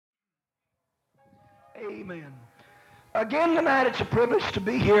Amen. Again tonight, it's a privilege to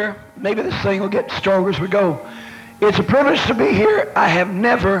be here. Maybe this thing will get stronger as we go. It's a privilege to be here. I have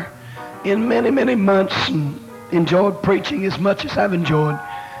never, in many, many months, enjoyed preaching as much as I've enjoyed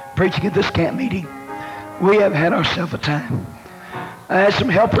preaching at this camp meeting. We have had ourselves a time. I had some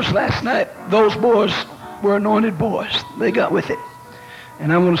helpers last night. Those boys were anointed boys. They got with it.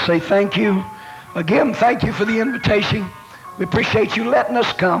 And I want to say thank you. Again, thank you for the invitation. We appreciate you letting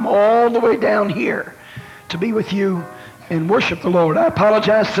us come all the way down here to be with you and worship the Lord. I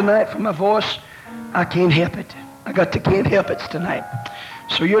apologize tonight for my voice. I can't help it. I got the can't help it tonight.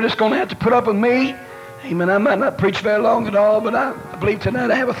 So you're just going to have to put up with me. Amen. I might not preach very long at all, but I believe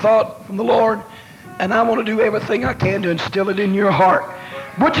tonight I have a thought from the Lord, and I want to do everything I can to instill it in your heart.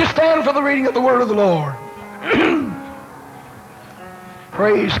 Would you stand for the reading of the word of the Lord?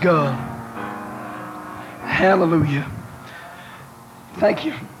 Praise God. Hallelujah. Thank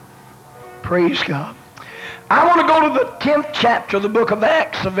you. Praise God. I want to go to the 10th chapter of the book of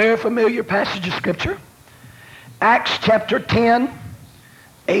Acts, a very familiar passage of Scripture. Acts chapter 10.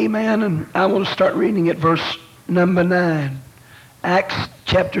 Amen. And I want to start reading at verse number 9. Acts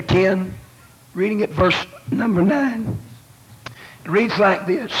chapter 10, reading at verse number 9. It reads like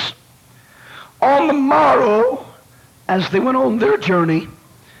this. On the morrow, as they went on their journey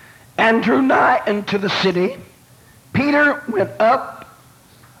and drew nigh unto the city, Peter went up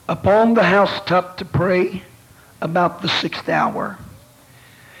upon the housetop to pray about the 6th hour.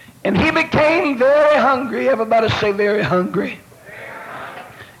 And he became very hungry. Everybody say very hungry.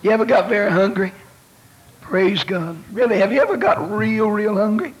 You ever got very hungry? Praise God. Really, have you ever got real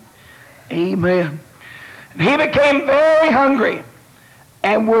hungry? Amen. And he became very hungry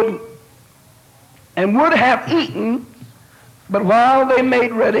and would have eaten, but while they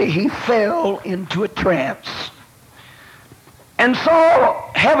made ready, he fell into a trance and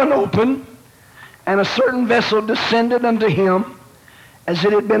saw heaven open, and a certain vessel descended unto him, as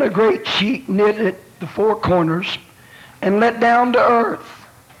it had been a great sheet knit at the four corners, and let down to earth,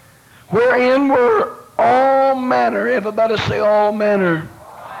 wherein were all manner, everybody say all manner,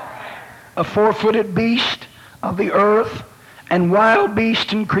 a four-footed beast of the earth, and wild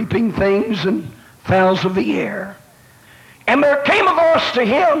beasts and creeping things, and fowls of the air. And there came a voice to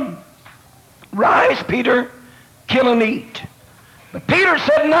him, Rise, Peter, kill and eat. But Peter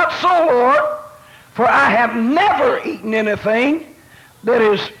said, Not so, Lord, for I have never eaten anything that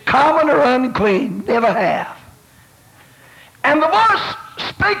is common or unclean, never have. And the voice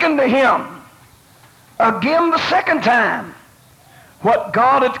spake unto him again the second time, What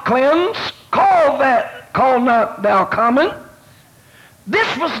God hath cleansed, call not thou common.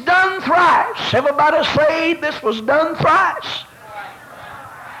 This was done thrice. Everybody say, this was done thrice.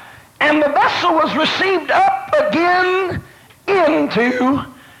 And the vessel was received up again into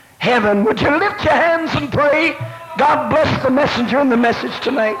heaven. Would you lift your hands and pray? God bless the messenger and the message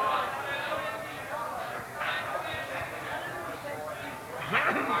tonight.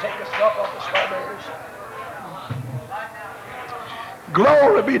 Take a stop off the strawberries.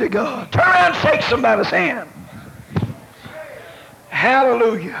 Glory be to God. Turn around and shake somebody's hand.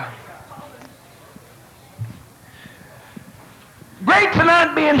 Hallelujah. Great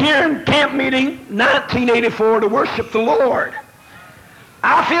tonight being here in camp meeting 1984 to worship the Lord.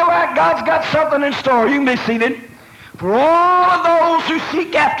 I feel like God's got something in store. You can be seated. For all of those who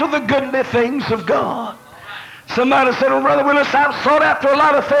seek after the goodly things of God. Somebody said, Oh, Brother Willis, I've sought after a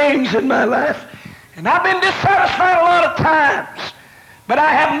lot of things in my life, and I've been dissatisfied a lot of times. But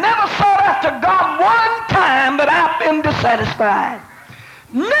I have never sought after God one time that I've been dissatisfied.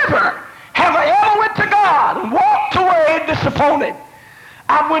 Never have I ever went to God and walked away disappointed.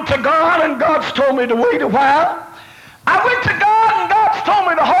 I went to God and God's told me to wait a while. I went to God and God's told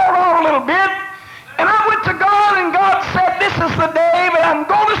me to hold on a little bit. And I went to God and God said, This is the day that I'm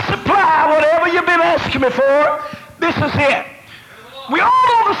going to supply whatever you've been asking me for. This is it. We all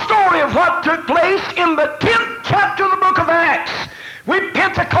know the story of what took place in the 10th chapter of the book of Acts. We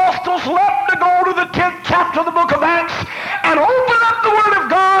Pentecostals love to go to the 10th chapter of the book of Acts and open up the Word of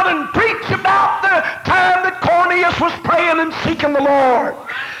God and preach about the time that Cornelius was praying and seeking the Lord.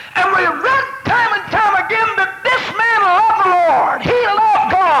 And we read time and time again that this man loved the Lord. He loved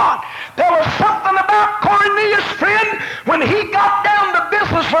God. There was something about Cornelius' friend. When he got down to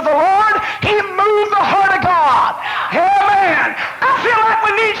business with the Lord, he moved the heart of God. Amen. I feel like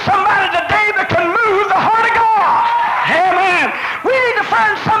we need somebody today that can move the heart of God. Amen. We need to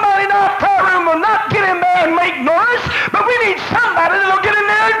find somebody in our prayer room who will not get in there and make noise, but we need somebody that will get in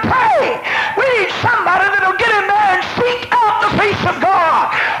there and pray. We need somebody that will get in there and seek out the face of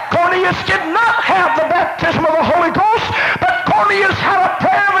God. Cornelius did not have the baptism of the Holy Ghost, but Cornelius had a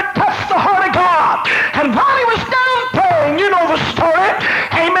prayer that touched the heart of God.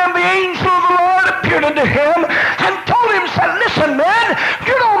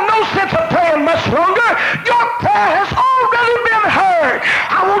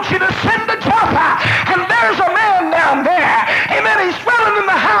 you to send to Joppa, and there's a man down there. Amen. He's dwelling in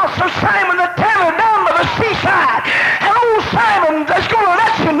the house of Simon the tanner down by the seaside. And old Simon is going to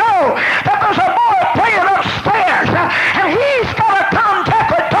let you know that there's a boy praying upstairs, and he's got a contact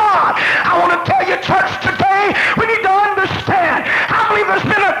with God. I want to tell you, church, today, we need to understand. I believe there's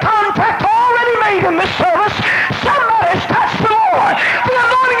been a contact already made in this service. Somebody's touched the Lord. The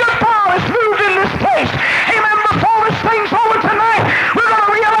anointing of God has moved in this place. Amen. Before this thing's over tonight, we're going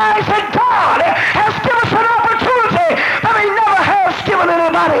to realize that God has given us an opportunity that he never has given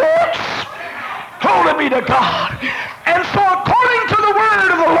anybody else. Holy be to God. And so according to the word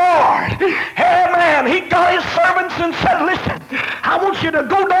of the Lord, amen, he got his servants and said, listen, I want you to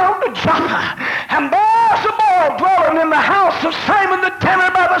go down to Joppa, and there's a boy dwelling in the house of Simon the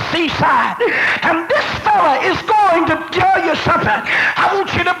tanner by the seaside. And this fella is going to tell you something. I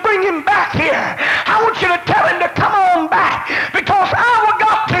want you to bring him back here. I want you to tell him to come on back, because I've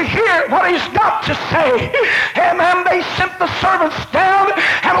got to hear what he's got to say. Amen. They sent the servants down,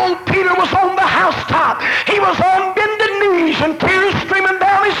 and old Peter was on the housetop. He was on bended knees and tears streaming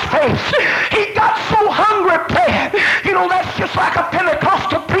down his face. He got so hungry praying. You know, that's just like a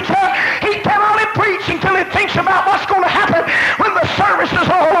Pentecostal preacher. He cannot preach until he thinks about what's going to happen when the service is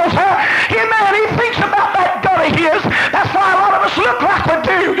all over. Amen. He thinks about that God of his. That's why a lot of us look like we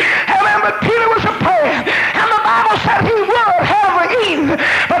do. Amen. But Peter was a praying, and the Bible said he would have eaten.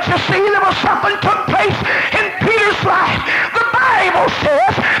 But you see, there was something took place in Peter's life. The Bible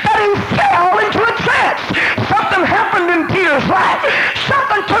says that he fell into a trance. Something happened in Peter's life.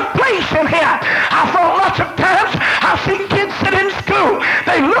 Something took place in him. I thought lots of times I've seen kids sit in school.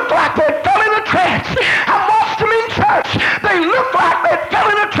 They look like they fell in a trance. I've watched them in church. They look like they fell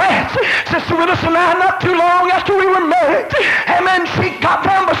in a trance. Sister Willis and I, not too long after we were married, amen, she got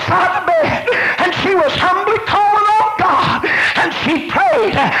down beside the bed, and she was humbly calling on God. And she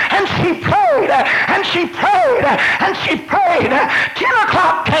prayed, and she prayed, and she prayed, and she prayed. 10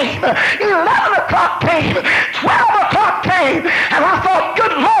 o'clock came, 11 o'clock came, 12 o'clock came, and I thought,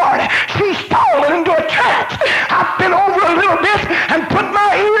 good Lord, she's fallen into a trance. I bent over a little bit and put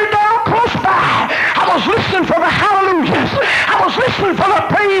my ear down close by. I was listening for the hallelujahs. I was listening for the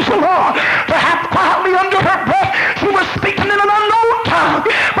praise of the Lord. Perhaps quietly under her breath, she was speaking in an unknown tongue.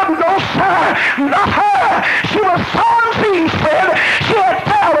 But no, sir, not her. She was sowing seeds, friend. She had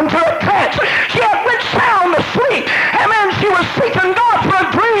fell into a trance. She had went sound asleep. Amen. She was seeking God for a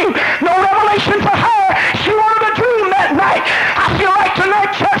dream. No revelation for her. She wanted a dream that night. I feel like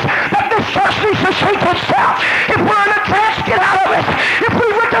tonight, church, that this church needs to shake itself. If we're in a trance, get out of it. If we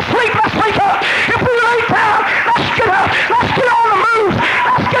went to sleep, let's wake up. If we lay down, let's get up. Let's get on the move.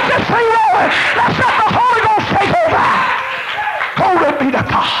 Let's get this thing rolling. Let's let the Holy Ghost take over. Glory be to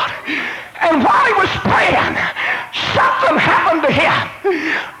God. And while he was praying, something happened to him.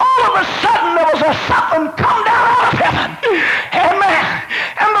 All of a sudden, there was something come down out of heaven. Amen.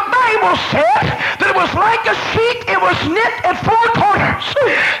 And the Bible said that it was like a sheet. It was knit at four corners.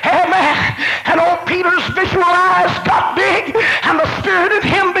 Amen. And old Peter's visual eyes got big, and the spirit in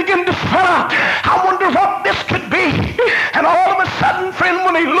him began to swell up. I wonder what this could be. And all of a sudden, friend,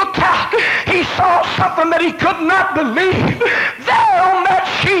 when he looked out, he saw something that he could not believe. There on that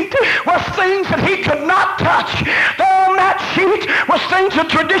sheet was things that he could not touch. There on that sheet was things that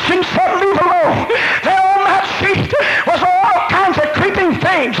tradition said leave alone. There on that sheet was all kinds of creeping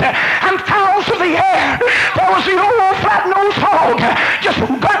things and fowls of the air. There was the old flat-nosed hog just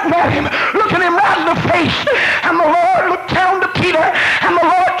grunting at him, looking him right in the face. And the Lord looked down to Peter, and the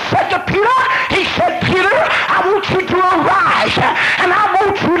Lord said to Peter, he said, Peter, I want you to arise, and I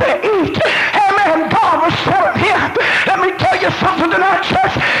want you to eat. Amen. God was telling him. Let me tell you something tonight,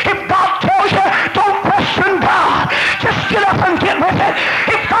 church. If God tells you, don't question God. Just get up and get with it.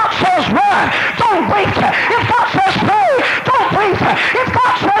 If God says run, don't wait. If God says pray, don't wait. If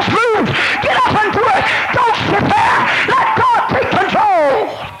God says move, get up and do it. Don't sit there. Let God take control.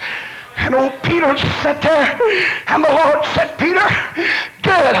 And old Peter sat there, and the Lord said, Peter,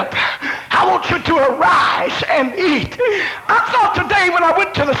 get up. I want you to arise and eat. I thought today when I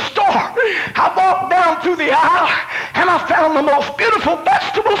went to the store, I walked down through the aisle, and I found the most beautiful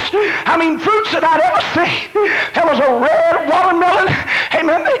vegetables, fruits that I'd ever seen. There was a red watermelon.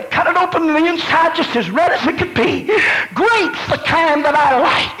 Amen. They cut it open on the inside just as red as it could be. Grapes, the kind that I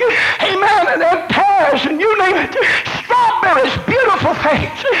like. Amen. And then pears, and you name it. Strawberries, beautiful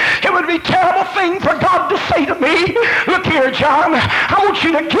things. It would be a terrible thing for God to say to me, look here, John, I want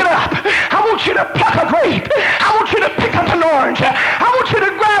you to get up. I want you to pluck a grape. I want you to pick up an orange. I want you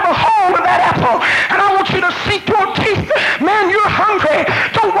to grab a hold of that apple, and I want you to sink your teeth. Man, you're hungry.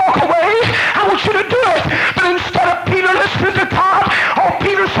 Don't walk away. I want you to do it. But instead of Peter listening to God,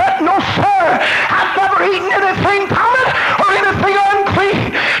 Peter said,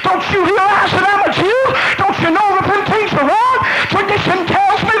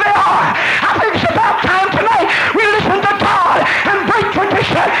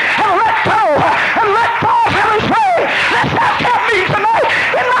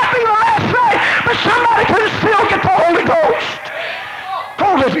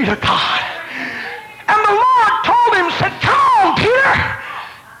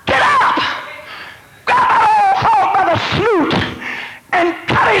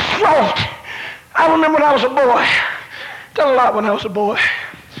 when I was a boy. Done a lot when I was a boy.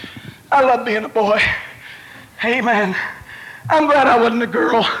 I loved being a boy. Amen. I'm glad I wasn't a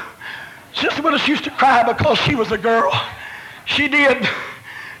girl. Sister Willis used to cry because she was a girl. She did.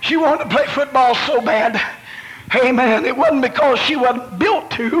 She wanted to play football so bad. Amen. It wasn't because she wasn't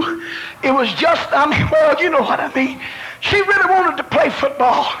built to. It was just, well, you know what I mean. She really wanted to play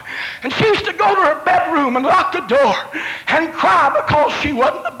football. And she used to go to her bedroom and lock the door and cry because she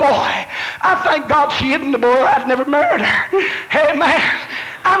wasn't a boy. I thank God she isn't a boy. I'd never married her. Amen.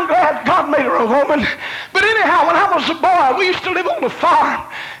 I'm glad God made her a woman. But anyhow, when I was a boy, we used to live on the farm.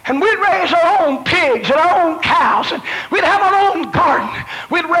 And we'd raise our own pigs and our own cows. And we'd have our own garden.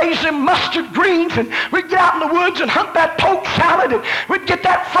 We'd raise them mustard greens. And we'd get out in the woods and hunt that poke salad. And we'd get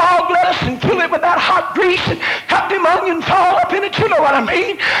that frog lettuce and kill it with that hot grease. And cut them onions all up in it. You know what I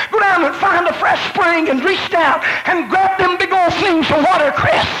mean. Go down and find a fresh spring and reach down and grab them big old things of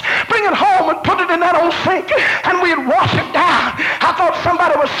watercress. Bring it home and put it in that old sink. And we'd wash it down. I thought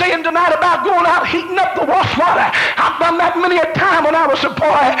somebody was saying tonight about going out heating up the wash water. I've done that many a time when I was a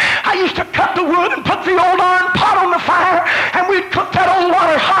boy. I used to cut the wood and put the old iron pot on the fire, and we'd cook that old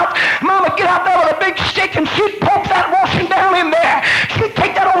water hot. Mama would get out there with a big stick, and she'd poke that washing down in there. She'd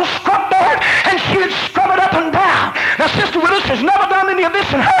take that old scrub board, and she'd scrub it up and down. Now, Sister Willis has never done any of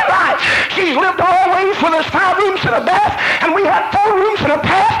this in her life. She's lived always with us 5 rooms and a bath, and we had 4 rooms and a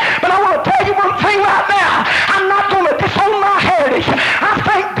bath. But I want to tell you one thing right now. I'm not going to disown my heritage. I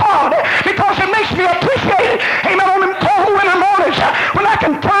thank God because it makes me appreciate it. Amen. On them cold winter mornings when I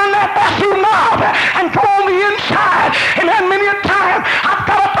can turn that bathroom knob and go on the inside. Amen. Many a time I've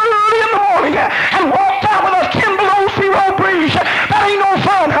got up early in the morning and walked out with a 10 below zero breeze. That ain't no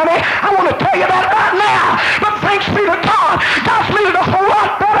fun, honey. I want to tell you that right now. But thanks be to God, God's made it a whole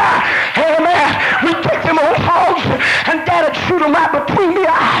lot better. Amen. We take them old hogs and Dad'd shoot them right between the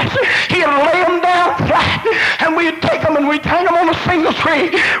eyes. He'd lay them down flat, and we'd take them and we'd hang them on a single tree.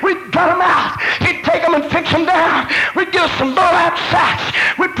 We'd gut them out. He'd take them and fix them down. We'd get us some burlap sacks.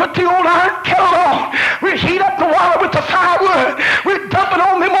 We'd put the old iron kettle on. We'd heat up the water with the firewood. We'd dump it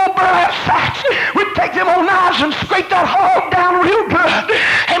on them old burlap sacks. We'd take them old knives and scrape that hog down real good.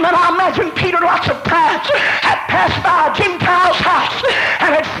 Amen. I imagine Peter lots of times had passed by a Gentile's house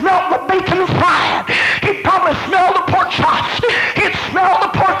and had smelled the bacon frying. He'd probably smelled the pork chops. He'd smelled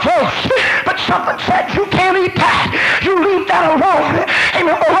the pork roast. But something said, you can't eat that. You leave that alone.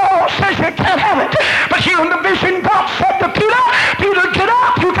 Amen. The law says you can't have it. But here in the vision, God said to Peter, Peter, get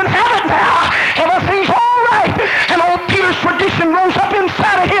up. You can have it now. Everything's all right. And old Peter's tradition rose up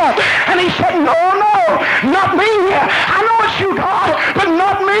inside of him. And he said, no, not me. I know it's you, God, but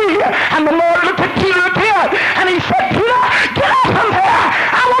not me. And the Lord looked at Peter again. And he said, Peter, get up from there.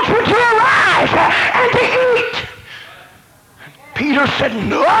 I want you to arise and to eat. And Peter said,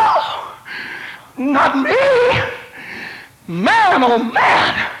 no, not me. Man, oh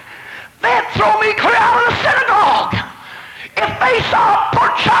man, they'd throw me clear out of the synagogue. If they saw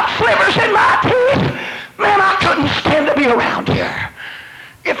pork chop slivers in my teeth, man, I couldn't stand to be around here.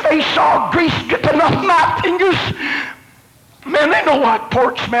 If they saw grease dripping off my fingers, man, they know what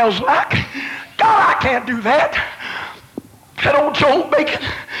pork smells like. God, I can't do that. That old Joe Bacon,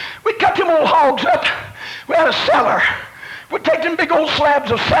 we cut them old hogs up. We had a cellar. We'd take them big old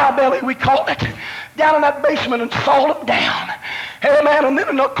slabs of sow belly, we called it, down in that basement and salt them down. Amen. And then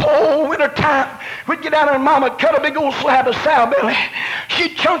in the cold winter time, we'd get down there and Mama cut a big old slab of sow belly.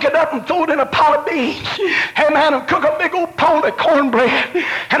 She'd chunk it up and throw it in a pot of beans. Amen. And cook a big old pound of cornbread.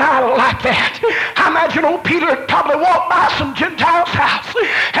 And I like that. I imagine old Peter had probably walked by some Gentile's house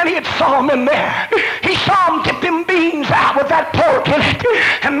and he had saw him in there. He saw him dip them beans out with that pork in it.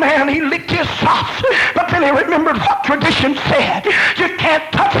 And man, he licked his chops. But then he remembered what tradition said. You can't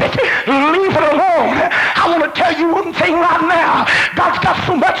touch it. Leave it alone. I want to tell you one thing right now. God's got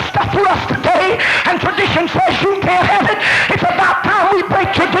so much stuff for us today, and tradition says you can't have it. It's about time we break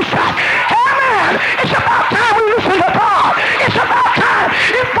tradition. Amen. It's about time we listen to God. It's about time.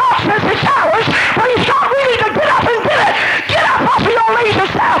 If God says it's ours, well, you sure we need to get up and get it. Get up off of your lazy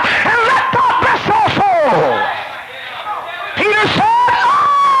self and let God bless your soul. Peter said,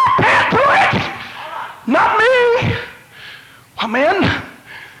 I can't do it. Not me. Amen.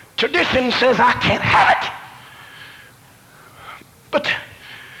 Tradition says I can't have it. But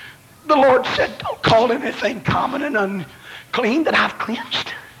the Lord said, don't call anything common and unclean that I've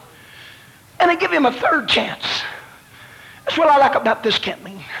cleansed. And I give him a third chance. That's what I like about this camp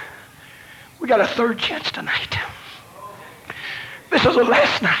meeting. We got a third chance tonight. This is the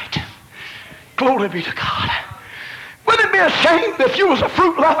last night. Glory be to God. Wouldn't it be a shame if you was a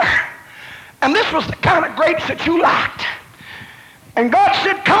fruit lover and this was the kind of grapes that you liked? And God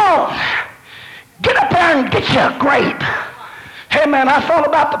said, come on, Get up there and get you a grape. Hey, man, I thought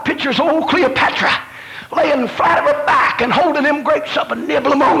about the pictures of old Cleopatra laying flat on her back and holding them grapes up and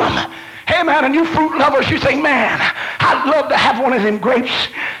nibbling on them. Hey, man, and you fruit lovers, you think, man, I'd love to have one of them grapes.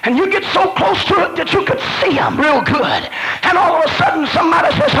 And you get so close to it that you could see them real good. And all of a sudden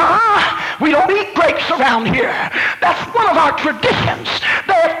somebody says, we don't eat grapes around here. That's one of our traditions.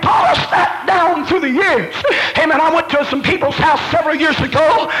 They have taught us that down through the years. Hey, man, I went to some people's house several years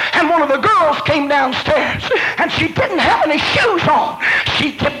ago, and one of the girls came downstairs, and she didn't have any shoes on.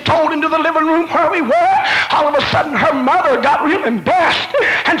 She tiptoed into the living room where we were. All of a sudden her mother got real embarrassed,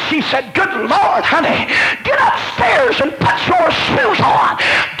 and she said, good Lord, honey, get upstairs and put your shoes on.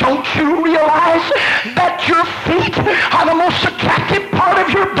 Don't you realize that your feet are the most attractive part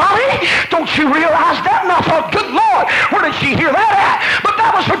of your body? Don't you realize that? And I thought, good Lord, where did she hear that at? But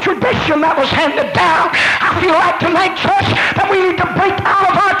that was a tradition that was handed down. I feel like tonight, church, that we need to break out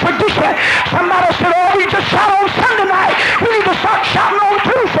of our tradition. Somebody said, oh, we just shout on Sunday night. We need to start shouting on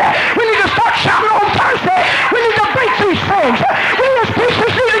Tuesday. We need to start shouting on Thursday. We need to break these things. We as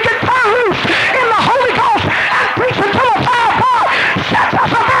preachers need to get loose in the Holy Ghost and preach until the fire of God sets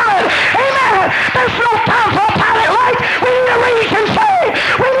us burning. Amen. There's no time for a pilot light. We need to rage and say,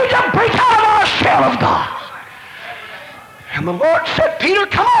 we need to break out of our shell of God. And the Lord said, Peter,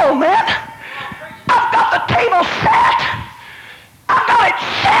 come on, man. I've got the table set. I've got it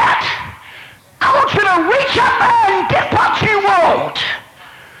set. I want you to reach up there and get what you want.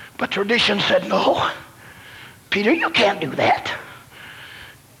 But tradition said, no. Peter, you can't do that.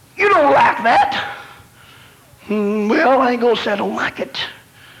 You don't like that. Well, I ain't going to say I don't like it.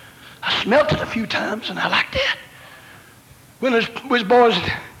 I smelt it a few times, and I liked it. When we was boys,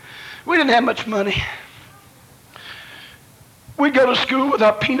 we didn't have much money. We'd go to school with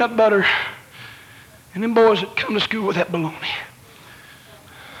our peanut butter, and them boys would come to school with that bologna.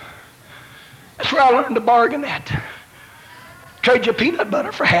 That's where I learned to bargain at. Trade your peanut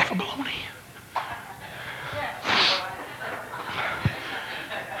butter for half a bologna.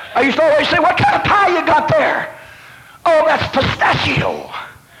 I used to always say, what kind of pie you got there? Oh, that's pistachio.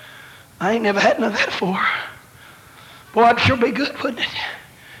 I ain't never had none of that before. Boy, it'd sure be good, wouldn't it?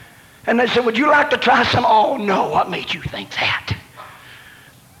 And they said, would you like to try some? Oh, no, what made you think that?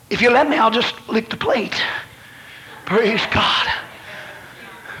 If you let me, I'll just lick the plate. Praise God.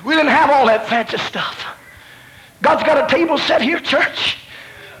 We didn't have all that fancy stuff. God's got a table set here, church.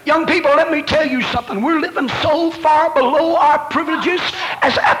 Young people, let me tell you something. We're living so far below our privileges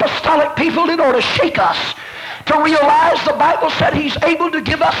as apostolic people, it ought to shake us to realize the Bible said he's able to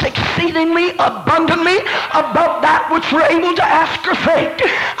give us exceedingly abundantly above that which we're able to ask or think.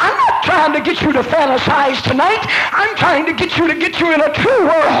 I'm not trying to get you to fantasize tonight. I'm trying to get you in a true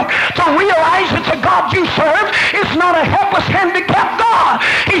world to realize that the God you serve is not a helpless, handicapped God.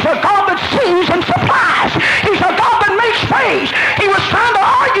 He's a God that sees and supplies. He's a God that makes ways. He was trying to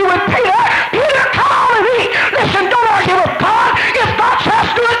argue with Peter. Peter, come on and eat. Listen, don't argue with God. If God says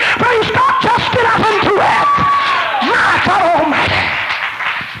do it, praise God, just get up and do it. My God Almighty.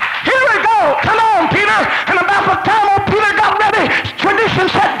 Here we go. Come on, Peter. And about the time old Peter got ready, tradition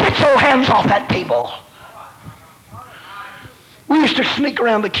said, get your hands off that table. We used to sneak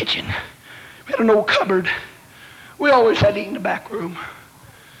around the kitchen. We had an old cupboard. We always had to eat in the back room.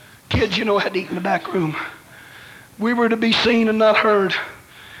 Kids, you know, had to eat in the back room. We were to be seen and not heard.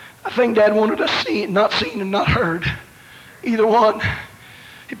 I think Dad wanted us not seen and not heard. Either one.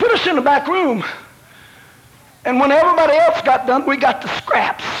 He put us in the back room. And when everybody else got done, we got the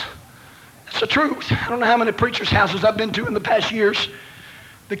scraps. That's the truth. I don't know how many preachers' houses I've been to in the past years.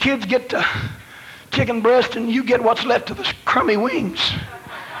 The kids get the chicken breast and you get what's left of the crummy wings.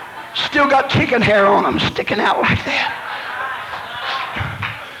 Still got chicken hair on them sticking out like that.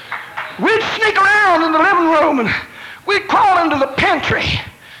 We'd sneak around in the living room and we'd crawl into the pantry.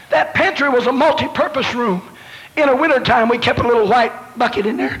 That pantry was a multi-purpose room. In the wintertime, we kept a little white bucket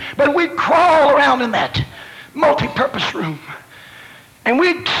in there. But we'd crawl around in that multi-purpose room. And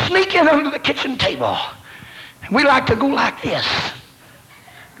we'd sneak in under the kitchen table. And we like to go like this.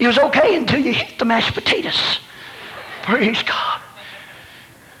 It was okay until you hit the mashed potatoes. Praise God.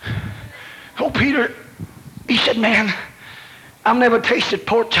 Oh, Peter, he said, man, I've never tasted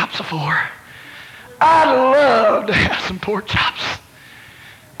pork chops before. I'd love to have some pork chops.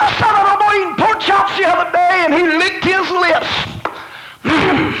 I saw a little boy eating pork chops the other day, and he licked his lips.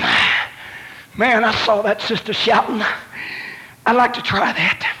 Man, I saw that sister shouting. I'd like to try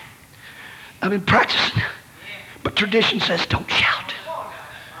that. I've been practicing, but tradition says don't shout.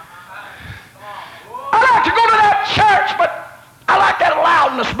 I like to go to that church, but I like that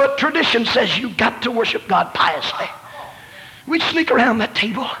loudness, but tradition says you've got to worship God piously. We'd sneak around that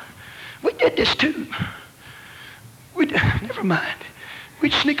table. We did this too. Never mind.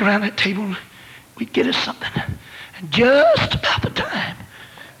 We'd sneak around that table and we'd get us something. And just about the time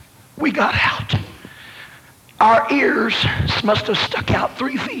we got out, our ears must have stuck out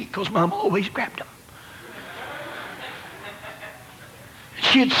 3 feet because Mom always grabbed them.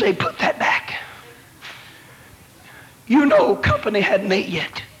 She'd say, put that back. You know company hadn't ate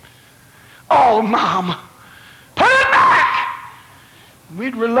yet. Oh, Mom, put it back.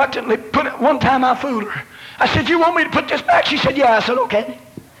 We'd reluctantly put it. One time I fooled her. I said, you want me to put this back? She said, yeah. I said, okay.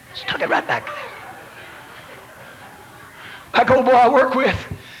 Stuck it right back there. Like old boy I work with,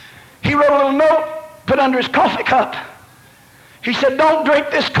 he wrote a little note, put under his coffee cup. He said, don't drink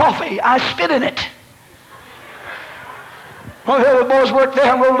this coffee. I spit in it. One of the other boys worked there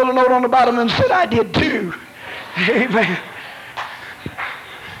and wrote a little note on the bottom and said, I did too. Amen.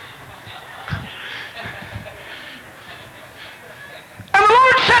 And the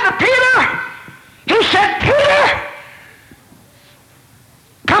Lord said to Peter, he said, Peter,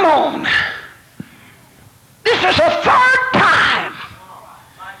 come on. This is the 3rd time.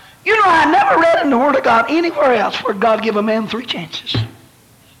 You know, I never read in the Word of God anywhere else where God give a man 3 chances.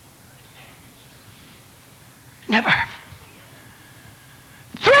 Never.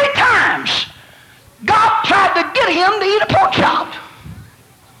 3 times God tried to get him to eat a pork chop.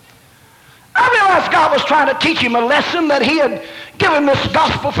 I realized God was trying to teach him a lesson that he had given this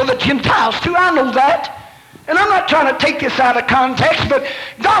gospel for the Gentiles too. I know that. And I'm not trying to take this out of context, but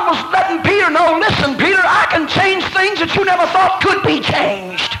God was letting Peter know, listen, Peter, I can change things that you never thought could be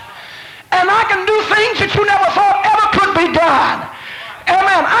changed. And I can do things that you never thought ever could be done.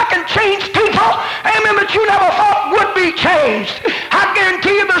 Amen. I can change people, amen, that you never thought would be changed. I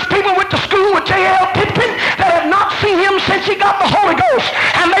guarantee you there's people went to school with J.L. Pittman that have not seen him since he got the Holy Ghost.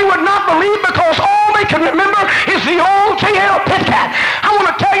 And they would not believe because all they can remember is the old J.L. Pittman. I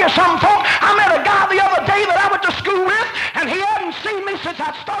want to tell you something, folks. I met a guy the other day that I went to school with, and he hadn't seen me since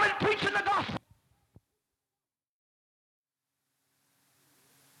I started preaching the gospel.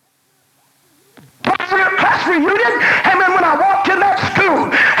 Class reunion, amen, when I walked in that school,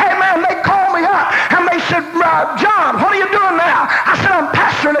 amen, they called me up and they said, John, what are you doing now? I said, I'm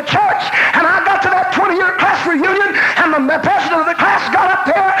pastoring a church. And I got to that 20-year class reunion and the president of the class got up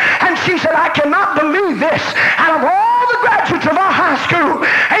there and she said, I cannot believe this. Out of all the graduates of our high school,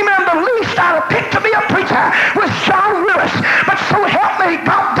 amen, the least I'd have picked to be a preacher was John Lewis. But so help me,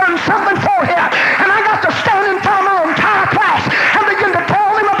 God done something for him. And I got to stand in front of my entire class and begin to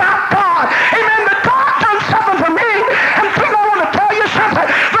tell him about God. Amen. Something for me, and people, I want to tell you something.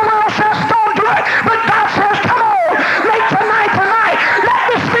 The world says don't do it, but God says, come on, make tonight. Let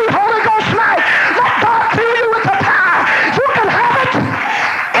this be Holy Ghost night. Let God fill you with the power. You can have it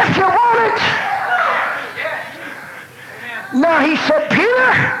if you want it. Now he said,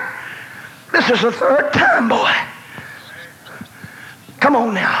 Peter, this is the 3rd time, boy. Come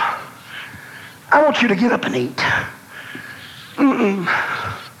on now. I want you to get up and eat.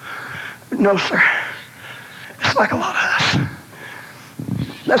 No, sir. That's like a lot of us.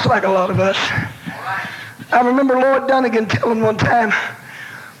 That's like a lot of us. I remember Lloyd Dunnigan telling one time,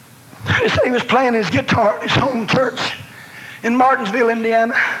 he said he was playing his guitar at his home church in Martinsville,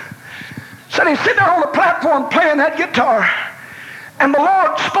 Indiana. Said he's sitting there on the platform playing that guitar, and the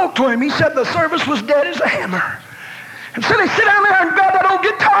Lord spoke to him. He said the service was dead as a hammer. And said he sit down there and grab that old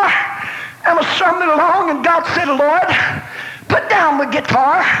guitar and was strumming it along, and God said, Lord, put down the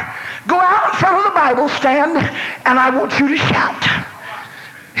guitar. Go out in front of the Bible stand, and I want you to shout.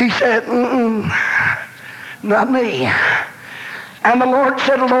 He said, not me. And the Lord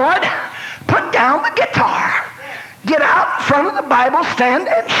said, Lord, put down the guitar. Get out in front of the Bible stand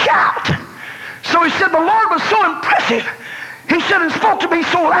and shout. So he said, the Lord was so impressive. He said, it spoke to me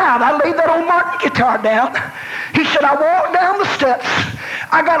so loud, I laid that old Martin guitar down. He said, I walked down the steps.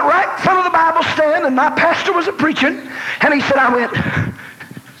 I got right in front of the Bible stand, and my pastor was preaching. And he said, I went...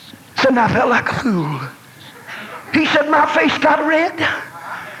 Said, I felt like a fool. He said, my face got red.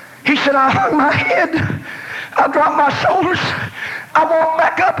 He said, I hung my head. I dropped my shoulders. I walked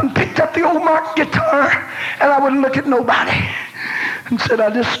back up and picked up the old Mark guitar, and I wouldn't look at nobody. And said,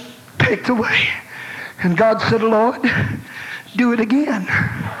 I just picked away. And God said, Lord, do it again.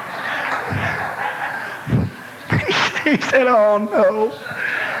 He said, oh no,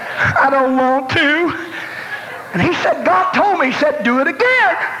 I don't want to. And he said, God told me, he said, do it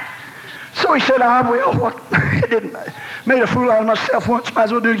again. So he said, I will. What? It didn't. Made a fool out of myself once. Might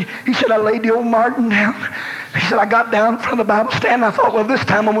as well do it. He said, I laid the old Martin down. He said, I got down in front of the Bible stand. And I thought, well, this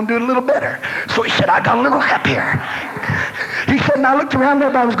time I'm going to do it a little better. So he said, I got a little happier. He said, and I looked around,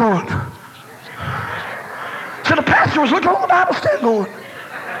 everybody was going. So the pastor was looking on the Bible stand going.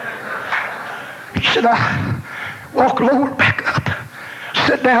 He said, I walked lower back up,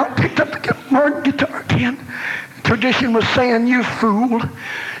 sat down, picked up the Martin guitar again. Tradition was saying, you fool,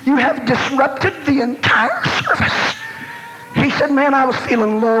 you have disrupted the entire service. He said, man, I was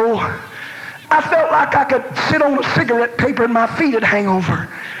feeling low. I felt like I could sit on a cigarette paper and my feet would hang over.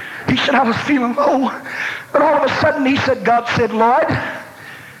 He said, I was feeling low. But all of a sudden, he said, God said, Lord,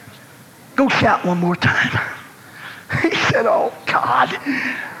 go shout one more time. He said, oh, God.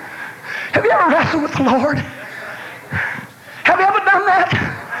 Have you ever wrestled with the Lord? Have you ever done that?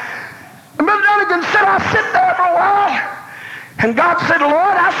 And Brother Dunnigan said, I sit there for a while. And God said,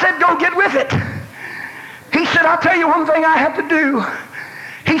 Lord, I said, go get with it. He said, I'll tell you one thing I had to do.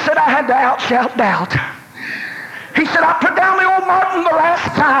 He said, I had to outshout doubt. He said, I put down the old Martin the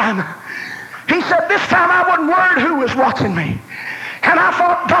last time. He said, this time I wasn't worried who was watching me. And I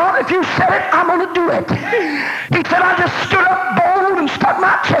thought, God, if you said it, I'm going to do it. He said, I just stood up bold and stuck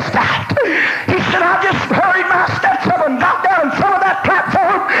my chest out. He said, I just hurried my steps up and got down in front of that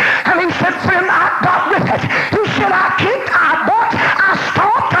platform. And he said, friend, I got with it. He said, I kicked, I bucked, I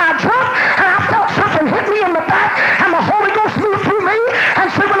stomped, I jumped, and I felt something hit me in the back, and the Holy Ghost moved through me. And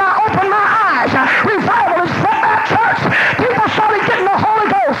so when I opened my eyes, revival has swept that church. People started getting the Holy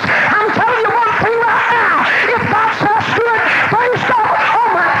Ghost. I'm telling you one thing right now. If God says to it, praise God. Oh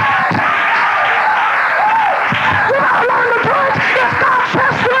my. You gotta learn to do it. If God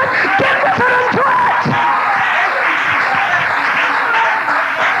says to it, get with it and do it.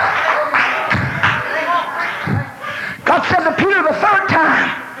 God said to Peter the third time,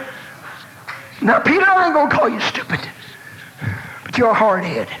 now Peter, I ain't gonna call you stupid, but you're a hard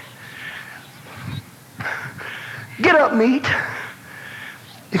head. Get up, meat.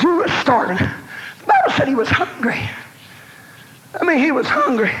 If you were starving, the Bible said he was hungry. I mean, he was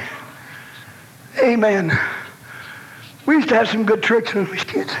hungry. Amen. We used to have some good tricks when we was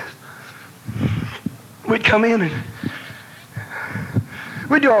kids. We'd come in and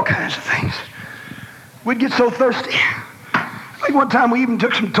we'd do all kinds of things. We'd get so thirsty. Like one time we even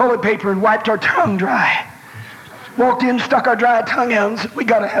took some toilet paper and wiped our tongue dry. Walked in, stuck our dry tongue out and said, we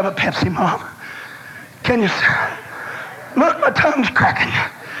got to have a Pepsi, Mom. Can you... Look, my tongue's cracking.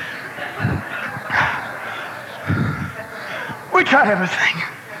 We tried everything.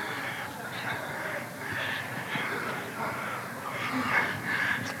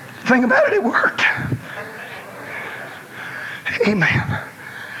 The thing about it, it worked. Amen.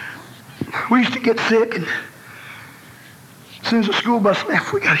 We used to get sick, and as soon as the school bus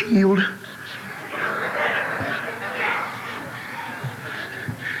left, we got healed.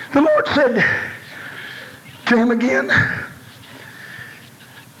 The Lord said to him again,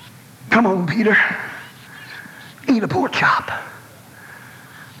 come on, Peter, eat a pork chop.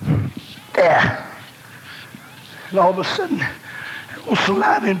 Yeah. And all of a sudden, a little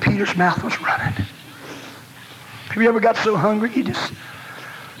saliva in Peter's mouth was running. Have you ever got so hungry you just...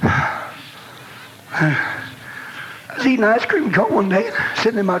 I was eating ice cream cone one day,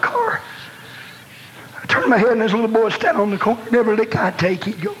 sitting in my car. I turned my head and this little boy standing on the corner. Every lick I'd take,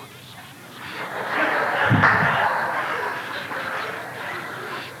 he'd go.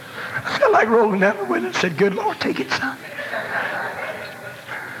 I felt like rolling down the window and said, good Lord, take it, son.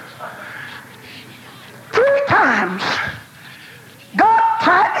 3 times, God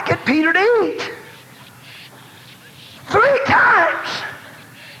tried to get Peter to eat. 3 times.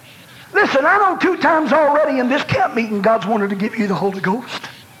 Listen, I know 2 times already in this camp meeting God's wanted to give you the Holy Ghost.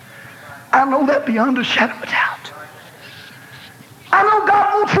 I know that beyond a shadow of a doubt. I know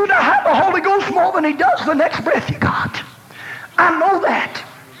God wants you to have the Holy Ghost more than he does the next breath you got. I know that.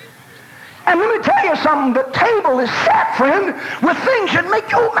 And let me tell you something. The table is set, friend, with things that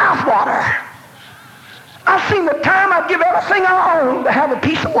make your mouth water. I've seen the time I'd give everything I own to have a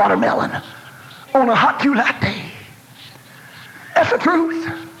piece of watermelon on a hot July day. That's the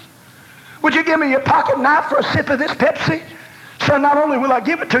truth. Would you give me your pocket knife for a sip of this Pepsi? So not only will I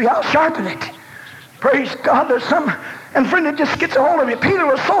give it to you, I'll sharpen it. Praise God, there's some... And friend, it just gets a hold of you. Peter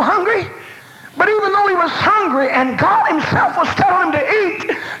was so hungry, but even though he was hungry and God himself was telling him to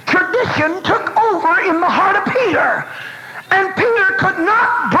eat, tradition took over in the heart of Peter. And Peter could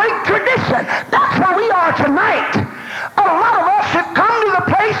not break tradition. That's where we are tonight. A lot of us have come to the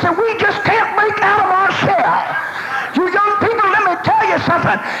place that we just can't break out of our shell. You young people, let me tell you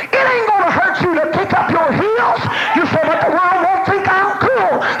something. It ain't going to hurt you to kick up your heels. You say, but the world won't think I'm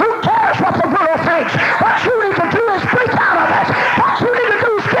cool. Who cares what the world thinks? What you need to do is break out of it. What you need to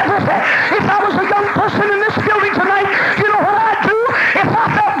do is get with it. If I was a young person in this building tonight, you know what I'd do? If I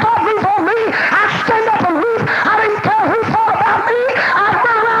felt God move on me, I'd stand up and move. I didn't care who thought about me. I'd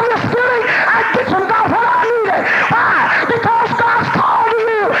run around this building. I'd get from God what I needed. Why? Because God's called to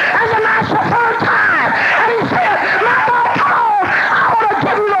you as a nice third time.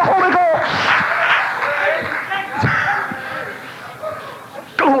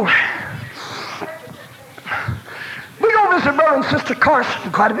 know, we go visit Brother and Sister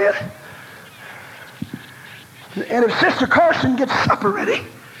Carson quite a bit. And if Sister Carson gets supper ready,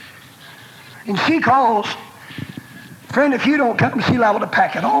 and she calls, friend, if you don't come, she's liable to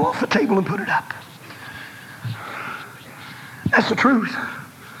pack it all off the table and put it up. That's the truth.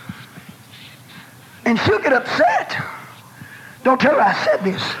 And she'll get upset. Don't tell her I said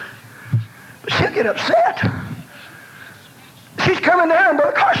this. But she'll get upset. She's coming there, and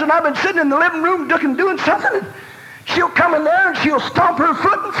Brother Carson and I have been sitting in the living room doing something, and she'll come in there and she'll stomp her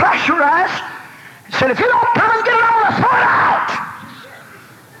foot and flash her eyes and say, if you don't come and get it, I'm going to throw it out.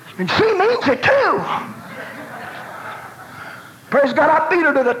 And she means it too. Praise God, I beat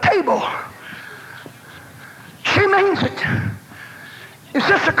her to the table. She means it. If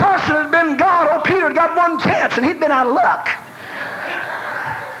Sister Carson had been God, old Peter had got one chance and he'd been out of luck.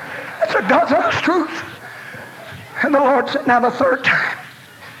 That's a God's honest truth. And the Lord said, now the third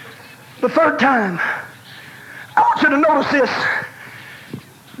time, I want you to notice this.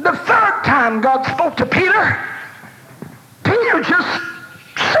 The third time God spoke to Peter, Peter just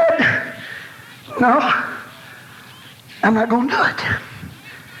said, no, I'm not going to do it.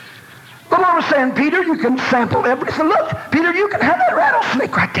 The Lord was saying, Peter, you can sample everything. Look, Peter, you can have that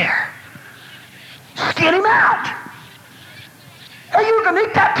rattlesnake right there. Skin him out. Hey, you can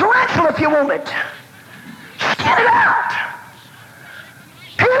eat that tarantula if you want it. Skin it out.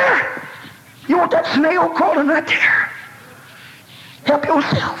 Peter, you want that snail crawling right there? Help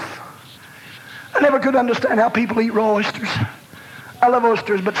yourself. I never could understand how people eat raw oysters. I love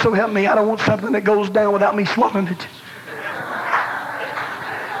oysters, but so help me, I don't want something that goes down without me swallowing it.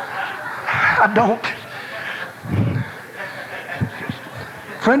 I don't.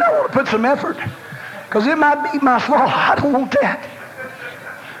 Friend, I want to put some effort, because it might be my swallow. I don't want that.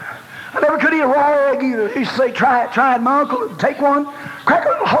 I never could eat a raw egg either. He used to say, try it. My uncle would take one, crack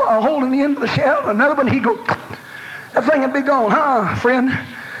a hole in the end of the shell, another one, he'd go, that thing would be gone. Friend?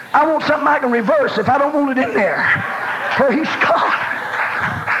 I want something I can reverse if I don't want it in there. Praise God.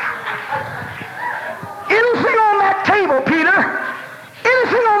 Anything on that table, Peter,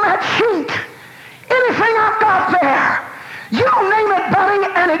 anything on that sheet, anything I've got there, you name it, buddy,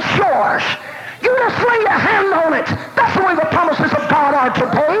 and it's yours. You just lay your hand on it. That's the way the promises of God are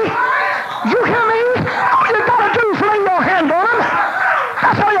today. You hear me? All you got to do is lay your hand on them.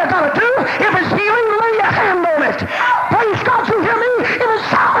 That's all you got to do. If it's healing, lay your hand on it. Praise God, you hear me? If it's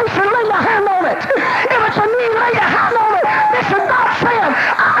salvation, lay your hand on it. If it's a need, lay your hand on it. Listen, God's saying,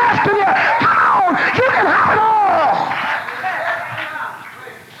 I'm asking you, come on, you can have it all.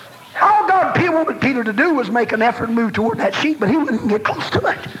 All God wanted Peter to do was make an effort and move toward that sheep, but he wouldn't even get close to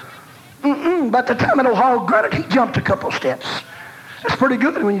it. By the time it'll haul grunted, he jumped a couple steps. That's pretty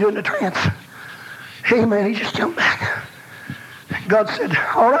good when you're doing the trance. Hey, man, he just jumped back. God said,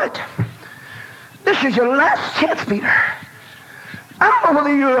 all right, this is your last chance, Peter. I don't know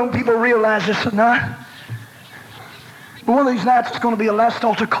whether you young people realize this or not, but one of these nights it's going to be a last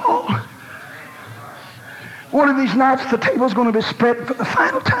altar call. One of these nights the table's going to be spread for the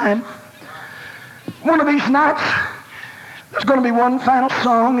final time. One of these nights there's going to be one final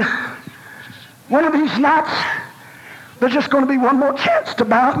song. One of these nights there's just going to be one more chance to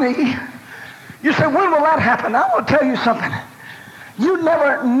bow knee. You say, when will that happen? I want to tell you something. You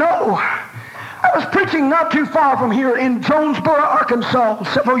never know. I was preaching not too far from here in Jonesboro, Arkansas,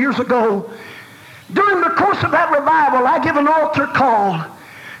 several years ago. During the course of that revival, I give an altar call.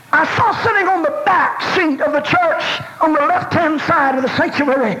 I saw sitting on the back seat of the church on the left-hand side of the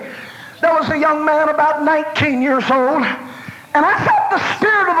sanctuary, there was a young man about 19 years old. And I felt the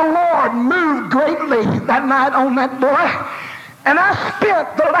Spirit of the Lord move greatly that night on that boy. And I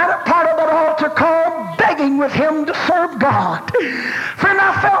spent the latter part of that altar call begging with him to serve God. Friend,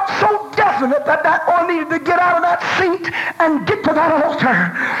 I felt so definite that that boy needed to get out of that seat and get to that altar.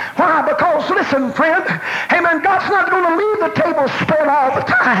 Why? Because, listen, friend, amen, God's not going to leave the table spread all the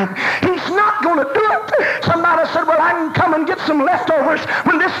time. He's not going to do it. Somebody said, well, I can come and get some leftovers.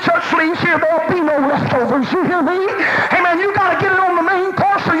 When this church leaves here, there'll be no leftovers. You hear me? Amen, you got to get it on the main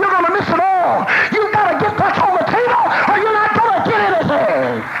course or you're going to miss it all. You got to get what's on the table or you're not going to get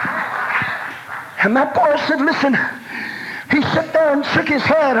anything. And that boy said, listen, he sat there and shook his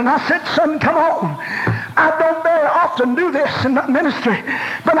head, and I said, son, come on. I don't very often do this in the ministry,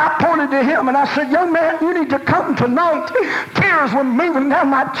 but I pointed to him and I said, young man, you need to come tonight. Tears were moving down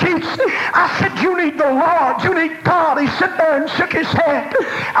my cheeks. I said, you need the Lord, you need God. He sat there and shook his head.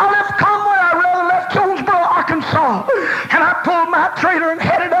 I left Conway, I rather left Jonesboro, Arkansas, and I pulled my trailer and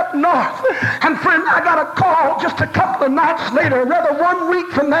headed up north. And friend, I got a call just a couple of nights later, rather 1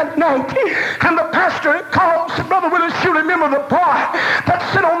 week from that night, and the pastor called and said, Brother Willis, you remember the boy that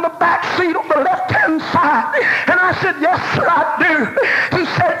sit on the back seat on the left-hand side? And I said, yes, sir, I do. He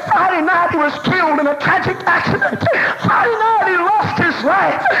said Friday night he was killed in a tragic accident. Friday night he lost his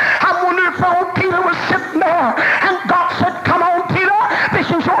life. I wonder if old Peter was sitting there, and God said, come on, Peter,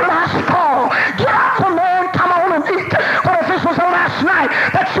 this is your last call. Get out from there and come on and eat. What if this was the last night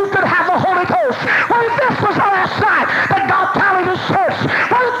that you could have the Holy Ghost? What if this was the last night that God tallied his church?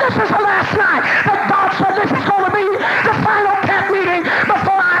 What if this is the last night that God said this is going to be the final camp meeting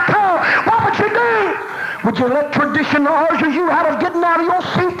before I come? What would you do? Would you let tradition argue you out of getting out of your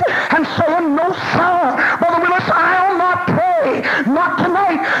seat and saying, no, sir, Brother Willis, I'll not pray. Not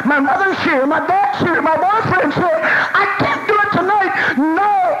tonight. My mother's here. My dad's here. My boyfriend's here. I can't do it tonight.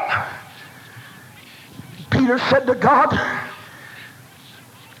 No. Peter said to God,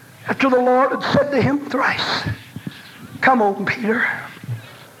 after the Lord had said to him thrice, come on, Peter.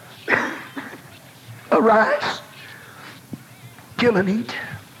 Arise. Kill and eat.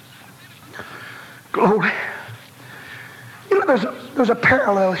 Glory. You know, there's a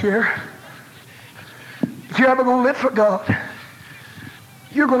parallel here. If you're ever going to live for God,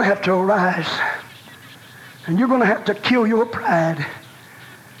 you're going to have to arise. And you're going to have to kill your pride.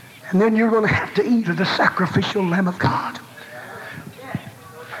 And then you're going to have to eat of the sacrificial Lamb of God.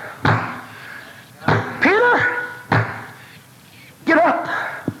 Peter, get up.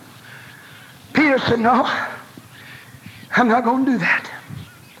 Peter said, no, I'm not going to do that.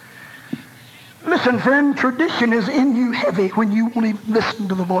 Listen, friend, tradition is in you heavy when you won't even listen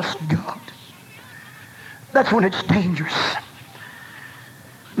to the voice of God. That's when it's dangerous.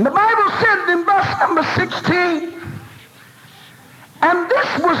 And the Bible said in verse number 16, and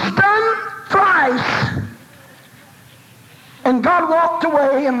this was done thrice. And God walked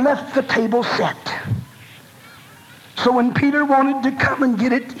away and left the table set. So when Peter wanted to come and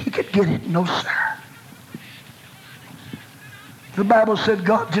get it, he could get it. No, sir. The Bible said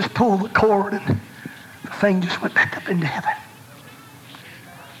God just pulled the cord and the thing just went back up into heaven.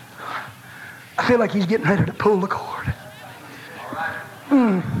 I feel like he's getting ready to pull the cord.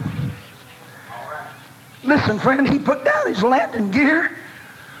 Listen, friend, he put down his landing gear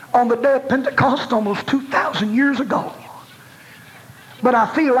on the day of Pentecost almost 2,000 years ago. But I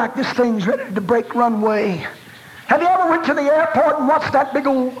feel like this thing's ready to break runway. Have you ever went to the airport and watched that big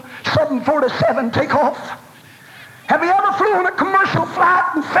old 747 take off? Have you ever flew on a commercial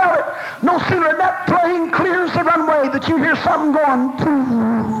flight and felt it? No sooner that plane clears the runway that you hear something going,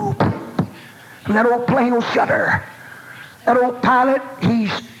 and that old plane will shudder. That old pilot,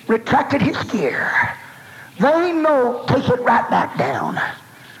 he's retracted his gear. They know, take it right back down.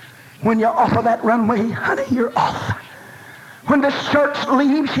 When you're off of that runway, honey, you're off. When this church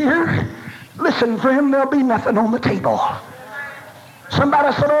leaves here, listen, friend, there'll be nothing on the table.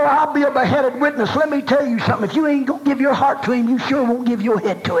 Somebody said, oh, I'll be a beheaded witness. Let me tell you something. If you ain't going to give your heart to him, you sure won't give your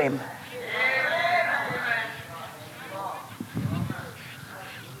head to him.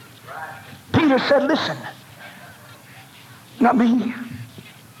 Peter said, listen, not me.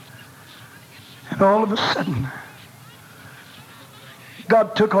 And all of a sudden,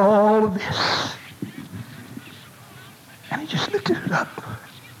 God took all of this and he just lifted it up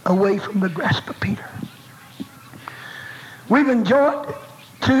away from the grasp of Peter. We've enjoyed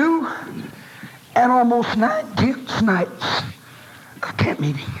 2 and almost 9 tenths nights of camp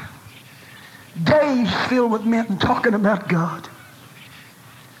meeting. Days filled with men talking about God.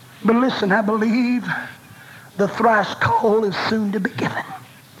 But listen, I believe the thrice call is soon to be given.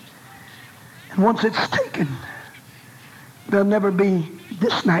 And once it's taken, there'll never be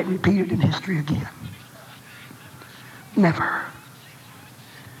this night repeated in history again. Never.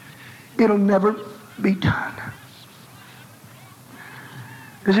 It'll never be done.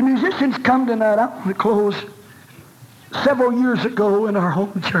 As the musicians come tonight, I want to close. Several years ago in our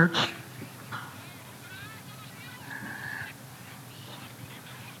home church,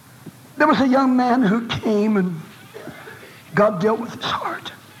 there was a young man who came and God dealt with his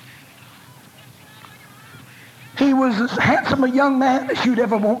heart. He was as handsome a young man as you'd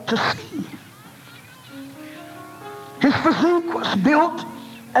ever want to see. His physique was built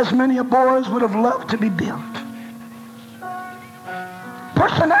as many a boys would have loved to be built.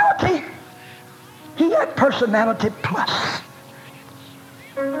 Personality, he had personality plus.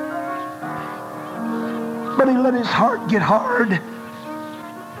 But he let his heart get hard.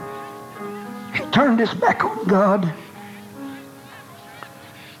 He turned his back on God.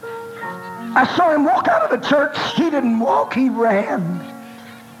 I saw him walk out of the church. He didn't walk, he ran.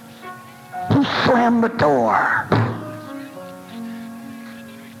 He slammed the door.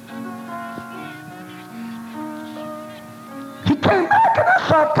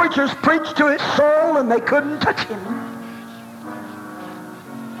 saw preachers preach to his soul and they couldn't touch him.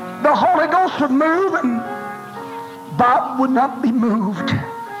 The Holy Ghost would move and Bob would not be moved.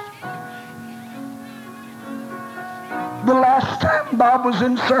 The last time Bob was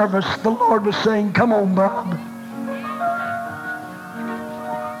in service, the Lord was saying, come on, Bob.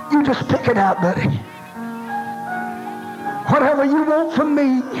 You just pick it out, buddy. Whatever you want from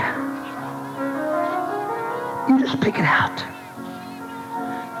me, you just pick it out.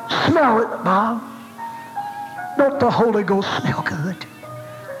 Smell it, Bob. Don't the Holy Ghost smell good?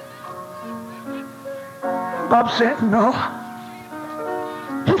 Bob said, no.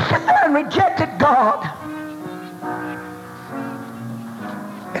 He sat there and rejected God.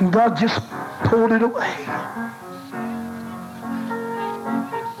 And God just pulled it away.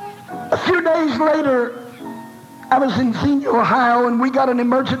 A few days later, I was in Xenia, Ohio, and we got an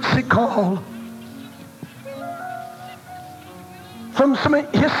emergency call from some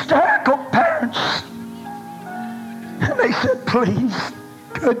hysterical parents. And they said, please,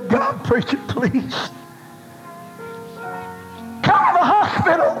 good God, preacher, please, come to the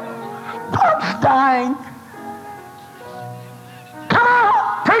hospital. Bob's dying. Come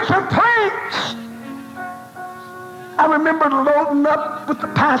on, preacher, please. I remember loading up with the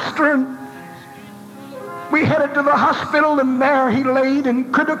pastor, and we headed to the hospital, and there he laid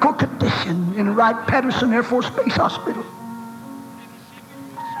in critical condition in Wright-Patterson Air Force Base Hospital.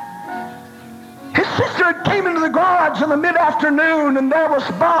 His sister came into the garage in the mid-afternoon, and there was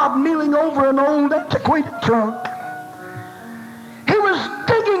Bob kneeling over an old antiquated trunk. He was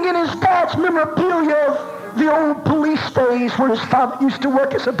digging in his dad's memorabilia of the old police days where his father used to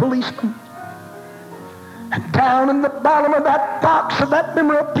work as a policeman. And down in the bottom of that box of that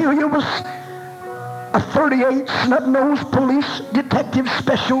memorabilia was a .38 snub-nosed police detective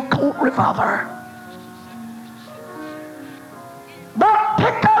special Colt revolver. Bob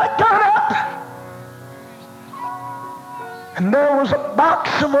picked that gun up, and there was a box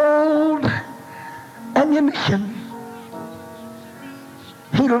of old ammunition.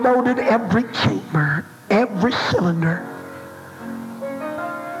 He loaded every chamber, every cylinder.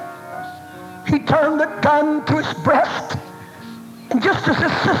 He turned the gun to his breast, and just as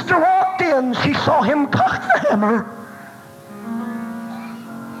his sister walked in, she saw him cock the hammer.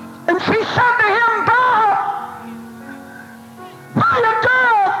 And she said to him, Bob, what are you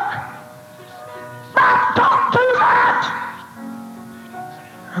doing? Bob, don't do that.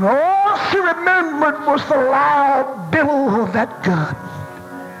 And all she remembered was the loud bellow of that gun.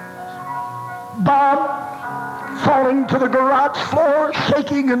 Bob falling to the garage floor,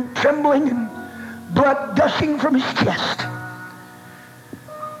 shaking and trembling, and blood gushing from his chest.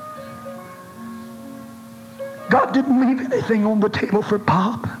 God didn't leave anything on the table for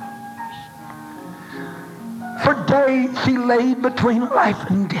Bob. For days he laid between life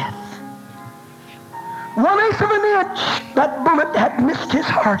and death. 1/8 of an inch, that bullet had missed his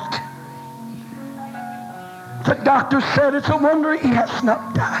heart. The doctor said it's a wonder he has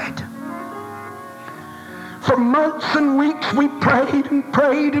not died. For months and weeks we prayed and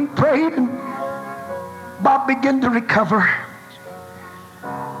prayed and prayed, and Bob began to recover.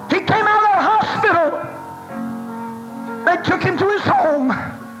 He came out of the hospital. They took him to his home.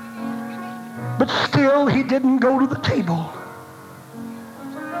 But still he didn't go to the table.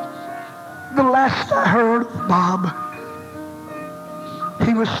 The last I heard of Bob,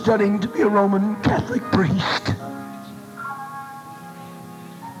 he was studying to be a Roman Catholic priest.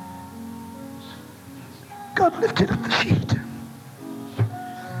 God lifted up the sheet.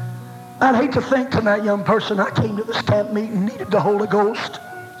 I'd hate to think tonight, young person, I came to this camp meeting, needed the Holy Ghost.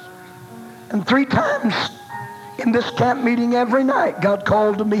 And 3 times in this camp meeting every night, God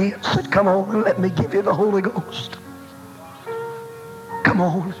called to me and said, come on and let me give you the Holy Ghost. Come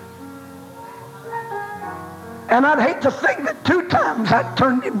on. And I'd hate to think that 2 times I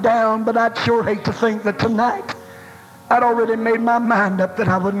turned him down, but I'd sure hate to think that tonight I'd already made my mind up that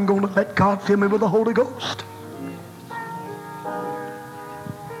I wasn't going to let God fill me with the Holy Ghost.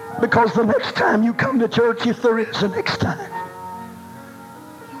 Because the next time you come to church, if there is a next time,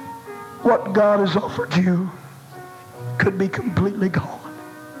 what God has offered you could be completely gone.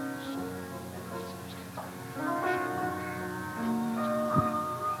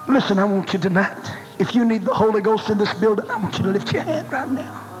 Listen, I want you tonight, if you need the Holy Ghost in this building, I want you to lift your hand right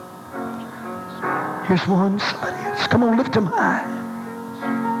now. Here's one, somebody else. Come on, lift them high.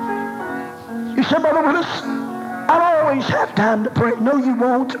 You say, Brother Willis, I'll always have time to pray. No, you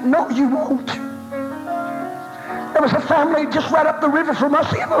won't. No, you won't. There was a family just right up the river from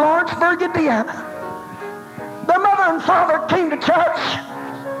us in Lawrenceburg, Indiana. Their mother and father came to church.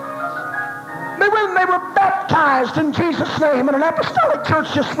 They went and they were baptized in Jesus' name in an apostolic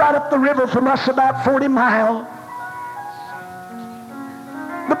church just right up the river from us, about 40 miles.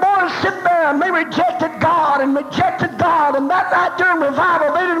 The boys sit there and they rejected God and rejected God. And that night during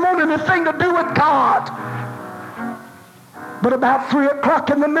revival, they didn't want anything to do with God. But about 3 o'clock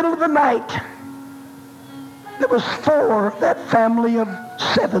in the middle of the night, there was 4 of that family of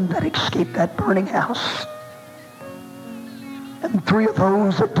 7 that escaped that burning house. And 3 of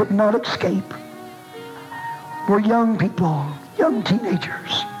those that did not escape were young people, young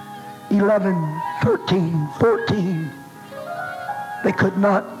teenagers, 11, 13, 14. They could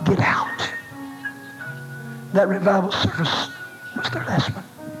not get out. That revival service was their last one.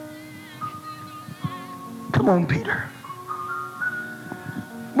 Come on, Peter.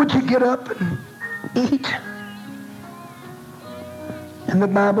 Would you get up and eat? And the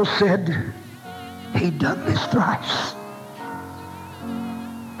Bible said he'd done this thrice.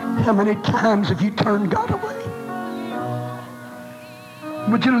 How many times have you turned God away?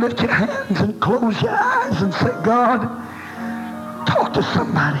 Would you lift your hands and close your eyes and say, God, talk to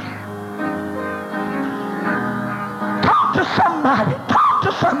somebody. Talk to somebody. Talk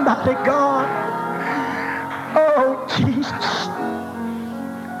to somebody, God. Oh, Jesus.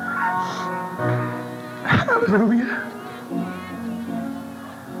 Hallelujah.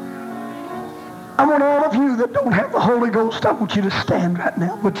 I want all of you that don't have the Holy Ghost, I want you to stand right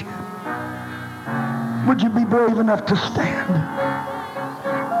now, would you? Would you be brave enough to stand?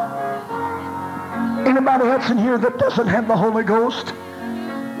 Anybody else in here that doesn't have the Holy Ghost?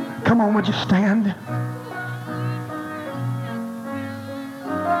 Come on, would you stand?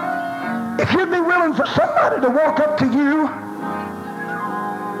 If you'd be willing for somebody to walk up to you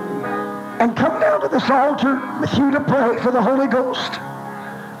and come down to this altar with you to pray for the Holy Ghost,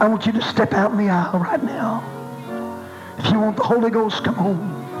 I want you to step out in the aisle right now. If you want the Holy Ghost, come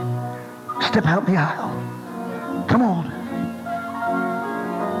on. Step out in the aisle. Come on.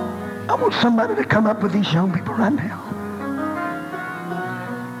 I want somebody to come up with these young people right now.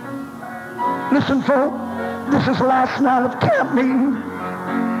 Listen, folks, this is the last night of camp meeting.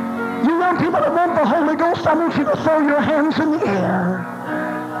 You young people that want the Holy Ghost, I want you to throw your hands in the air.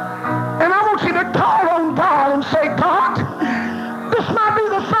 And I want you to call on God and say, God, this might be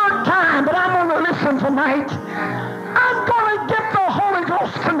the 3rd time, but I'm going to listen tonight. I'm going to get the Holy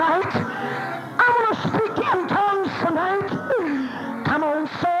Ghost tonight.